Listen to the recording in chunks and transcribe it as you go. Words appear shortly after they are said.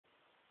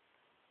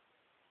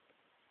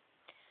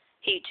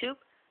Hey YouTube,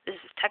 this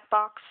is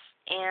TechBox,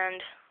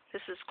 and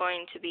this is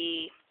going to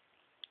be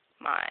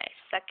my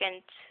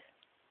second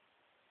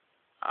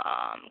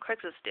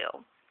Craigslist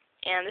deal.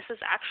 And this is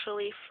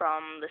actually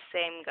from the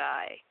same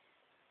guy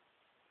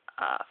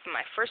from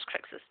my first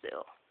Craigslist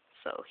deal.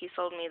 So he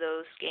sold me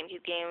those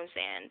Gamecube games,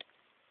 and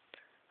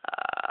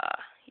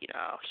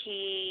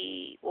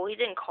he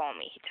didn't call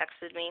me. He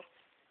texted me,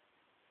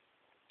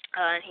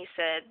 and he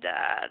said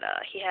that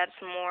he had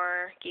some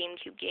more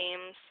Gamecube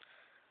games.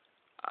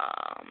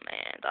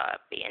 And I'd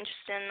be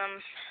interested in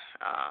them.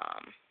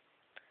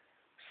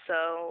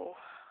 So,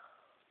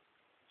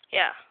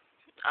 yeah,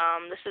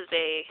 this is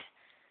a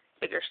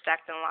bigger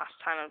stack than last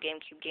time of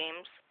Gamecube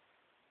games,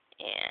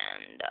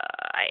 and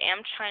I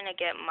am trying to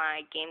get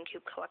my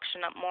Gamecube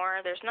collection up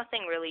more. There's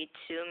nothing really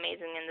too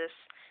amazing in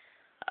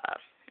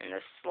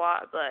this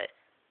slot, but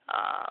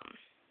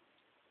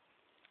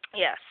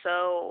yeah.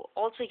 So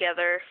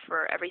altogether,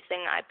 for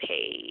everything, I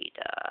paid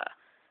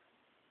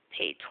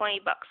 $20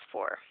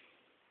 for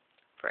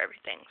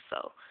everything.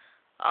 So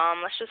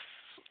let's just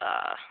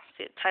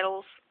see the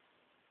titles.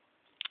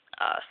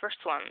 First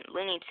one,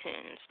 Looney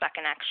Tunes, Back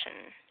in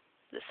Action.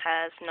 This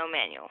has no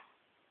manual.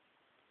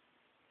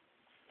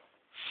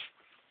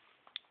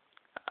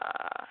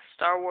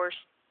 Star Wars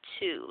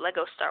 2,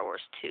 Lego Star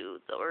Wars 2,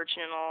 the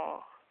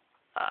original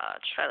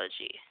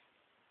trilogy.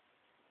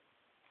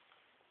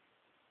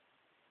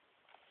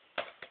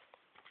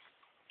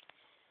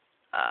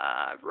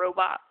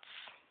 Robots.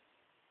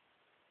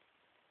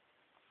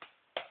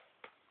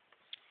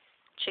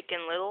 Chicken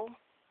Little.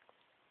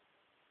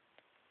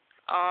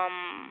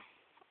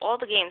 All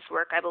the games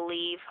work, I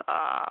believe.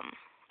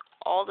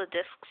 All the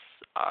discs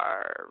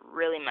are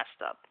really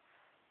messed up.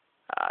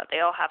 They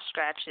all have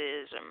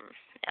scratches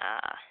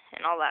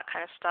and all that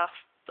kind of stuff.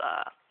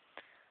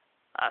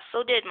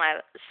 So did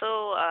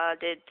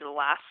the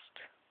last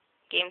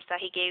games that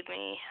he gave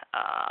me.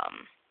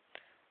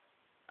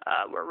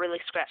 Were really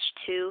scratched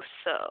too.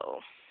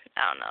 So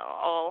I don't know.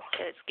 All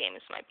his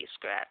games might be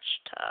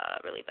scratched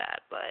really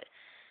bad, but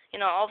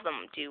all of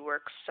them do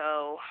work,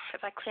 so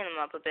if I clean them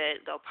up a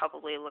bit, they'll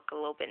probably look a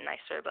little bit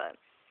nicer. But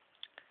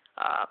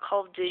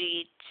Call of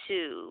Duty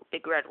 2,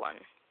 Big Red One.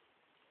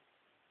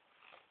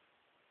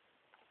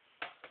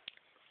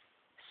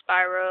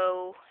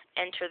 Spyro,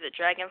 Enter the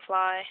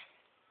Dragonfly.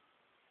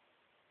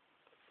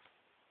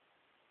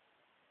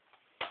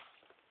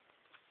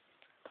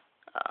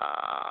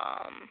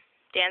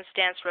 Dance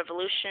Dance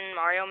Revolution,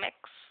 Mario Mix.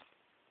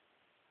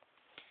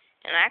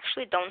 And I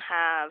actually don't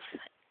have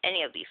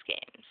any of these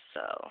games,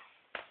 so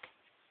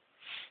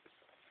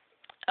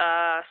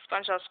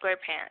SpongeBob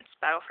SquarePants,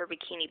 Battle for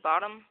Bikini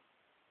Bottom.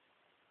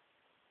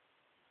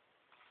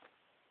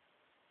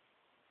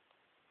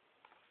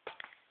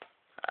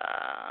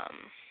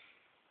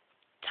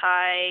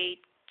 Tie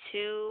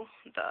 2,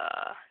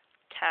 the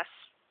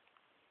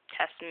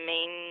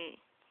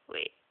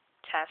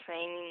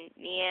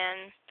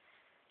Tasmanian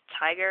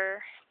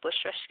Tiger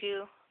Bush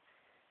Rescue.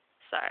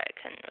 Sorry, I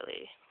couldn't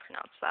really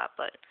pronounce that,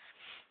 but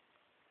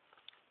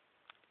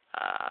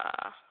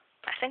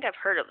I think I've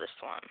heard of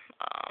this one.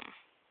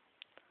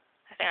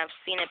 I think I've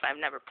seen it, but I've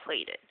never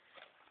played it.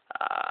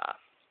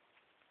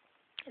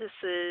 This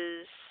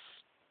is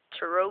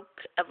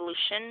Turok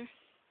Evolution.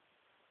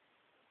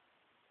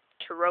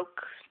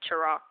 Turok,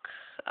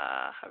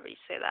 however you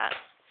say that.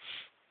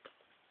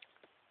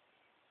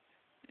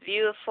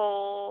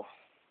 Beautiful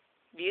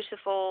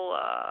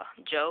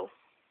Joe.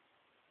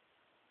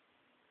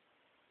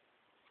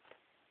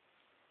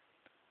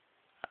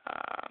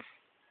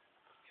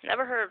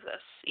 Never heard of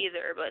this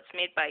either, but it's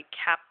made by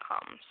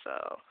Capcom,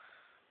 so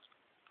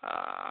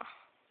I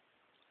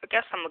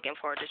guess I'm looking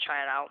forward to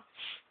try it out.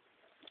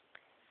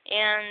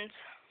 And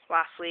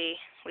lastly,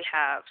 we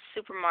have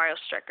Super Mario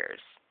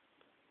Strikers.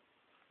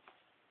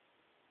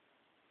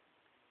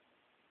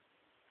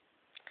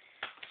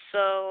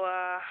 So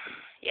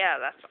yeah,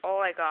 that's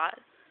all I got.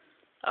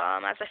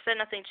 As I said,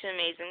 nothing too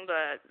amazing,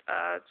 but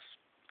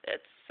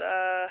it's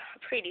a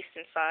pretty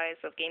decent size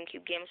of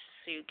Gamecube games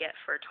you get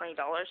for $20.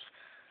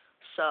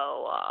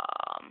 So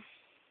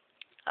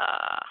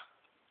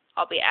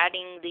I'll be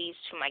adding these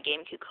to my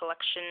Gamecube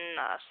collection.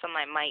 Some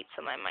I might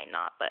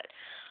not, but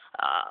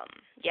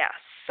yeah.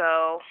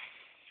 So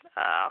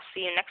I'll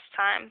see you next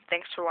time.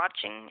 Thanks for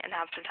watching, and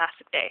have a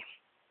fantastic day.